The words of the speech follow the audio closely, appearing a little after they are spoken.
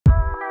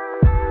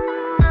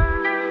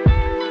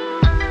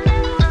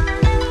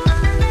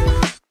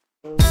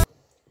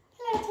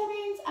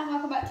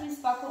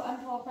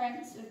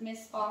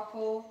Miss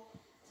Sparkle.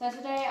 So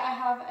today I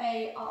have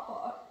a art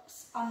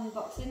box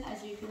unboxing,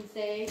 as you can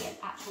see, an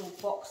actual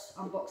box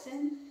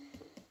unboxing.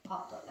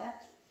 ArtDot there.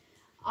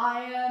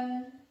 I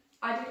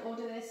did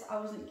order this. I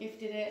wasn't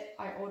gifted it.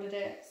 I ordered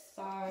it,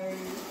 so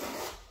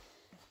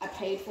I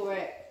paid for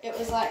it. It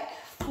was like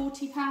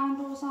 £40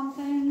 or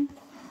something.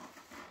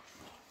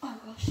 Oh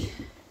gosh,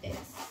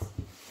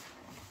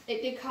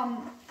 it did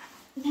come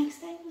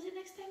next day. Was it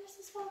next day,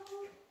 Mr.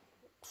 Sparkle?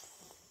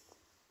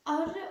 I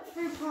ordered it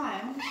through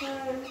Prime, so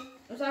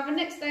it was either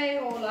next day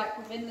or like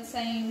within the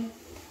same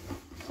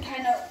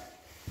kind of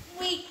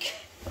week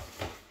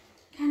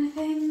kind of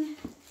thing.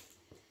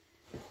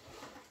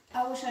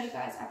 I will show you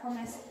guys, I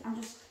promise. I'm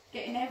just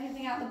getting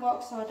everything out of the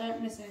box so I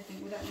don't miss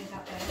anything. We don't need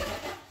that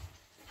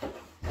there.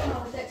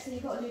 Oh, Dexter,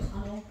 you've got a new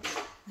tunnel.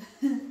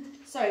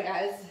 Sorry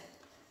guys.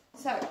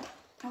 So,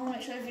 I want to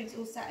make sure everything's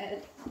all set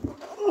in.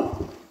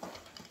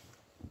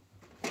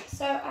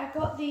 So I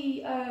got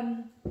the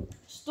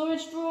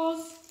storage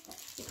drawers.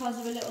 It comes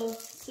with a little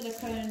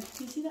silicone,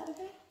 can you see that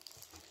okay?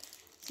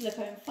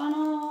 Silicone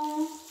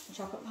funnel, which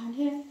I'll put behind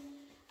here.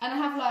 And I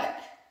have like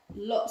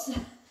lots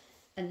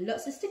and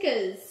lots of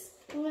stickers.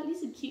 Oh, at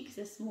least they're cute because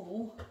they're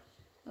small.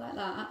 I like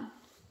that.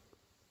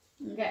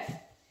 Okay,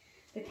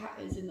 the cat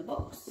is in the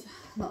box,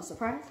 not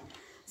surprised.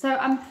 So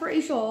I'm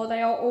pretty sure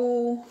they are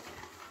all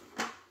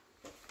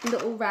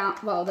little round,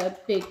 well they're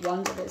big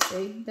ones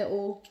obviously. They're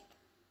all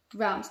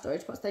round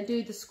storage pots. They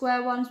do the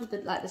square ones with the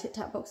like the Tic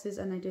Tac boxes,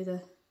 and they do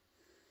the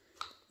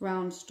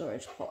round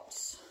storage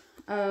pots.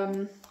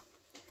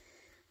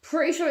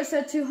 Pretty sure it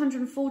said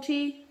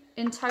 240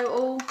 in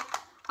total.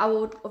 I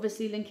will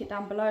obviously link it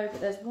down below,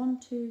 but there's 1,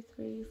 2,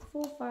 3,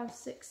 4, 5,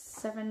 6,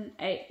 7,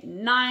 8,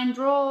 9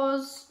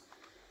 drawers,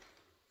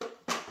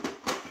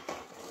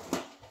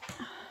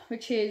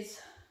 which is,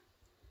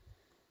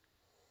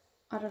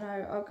 I don't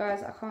know, oh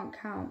guys, I can't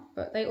count,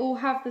 but they all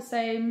have the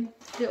same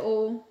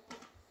little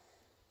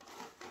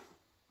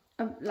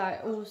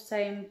like all the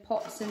same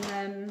pots in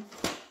them,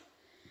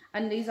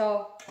 and these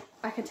are,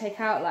 I can take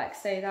out like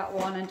say that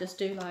one and just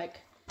do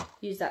like,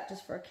 use that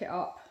just for a kit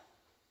up,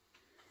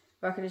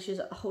 or I can just use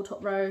the whole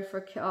top row for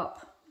a kit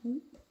up.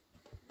 Ooh,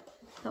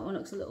 that one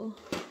looks a little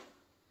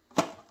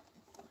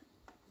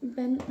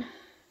bent.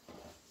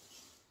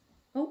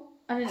 Oh,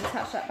 I didn't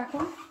attach that back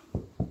on,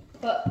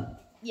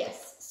 but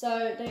yes,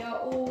 so they are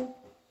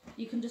all,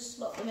 you can just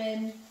slot them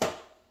in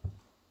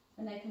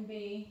and they can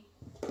be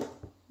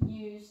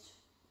used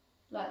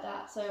like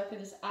that. So I can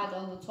just add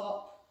on the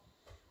top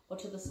or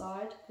to the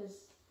side, because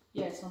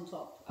yeah, it's on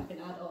top, I can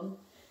add on.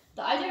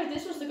 The idea of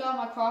this was to go on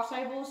my craft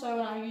table, so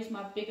when I use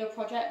my bigger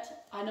project,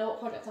 I know what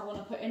project I want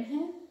to put in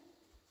here,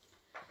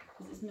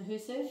 because it's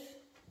massive.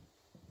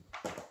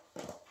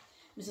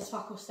 Mrs.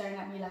 Sparkle's staring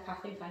at me like I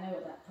think I know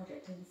what that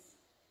project is.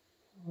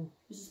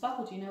 Mrs.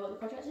 Sparkle, do you know what the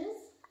project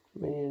is?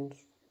 Minions.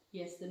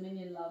 Yes, the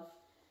Minion Love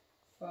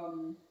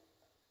from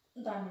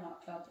Diamond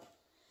Art Club.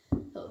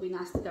 Thought it would be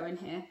nice to go in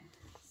here.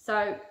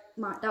 So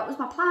that was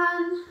my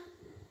plan.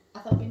 I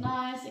thought it'd be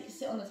nice, it could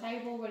sit on the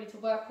table ready to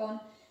work on.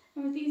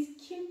 And with these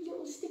cute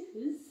little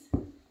stickers,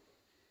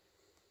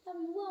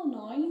 that'd be well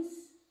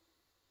nice.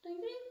 Don't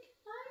you think?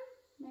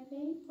 No?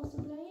 Maybe,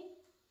 possibly.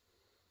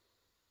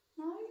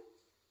 No?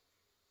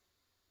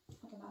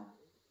 I don't know.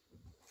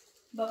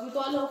 But we've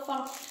got a little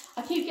fun.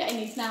 I keep getting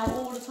these now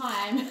all the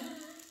time.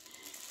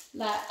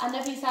 Like, I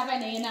never used to have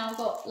any, and now I've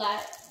got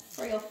like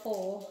 3 or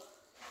 4.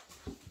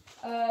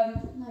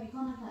 No, you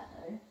can't have that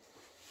though.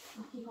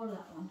 I'll keep hold of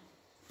that one.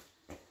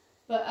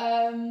 But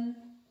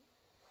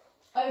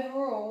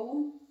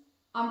overall,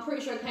 I'm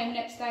pretty sure it came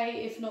next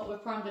day. If not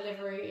with Prime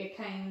delivery, it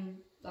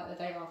came like the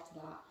day after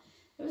that.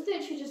 It was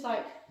literally just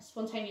like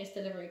spontaneous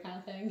delivery kind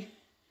of thing.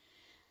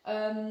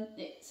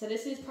 So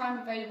this is Prime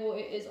available.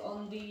 It is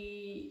on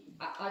the,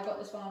 I got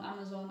this one on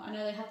Amazon. I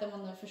know they have them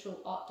on the official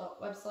ArtDot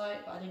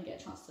website, but I didn't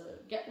get a chance to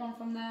get one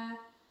from there.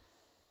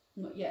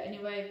 Not yet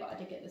anyway, but I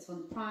did get this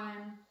one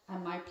Prime.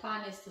 And my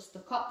plan is to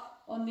stock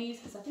up on these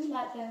because I do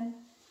like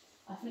them.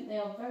 I think they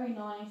are very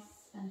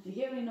nice. And if you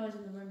hear any noise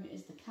in the room, it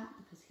is the cat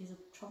because he's a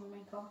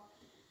troublemaker.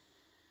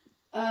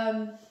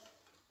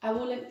 I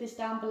will link this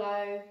down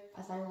below,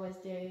 as I always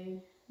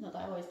do. Not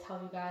that I always tell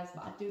you guys,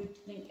 but I do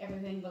link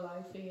everything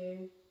below for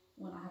you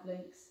when I have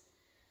links.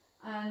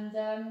 And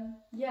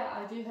yeah,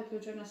 I do hope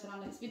you'll join us in our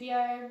next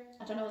video.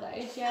 I don't know what that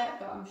is yet,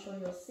 but I'm sure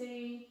you'll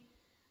see.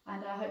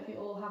 And I hope you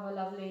all have a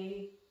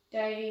lovely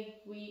day,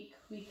 week,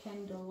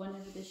 weekend, or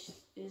whenever this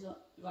is,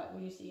 like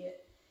when you see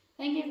it.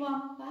 Thank you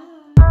everyone, bye.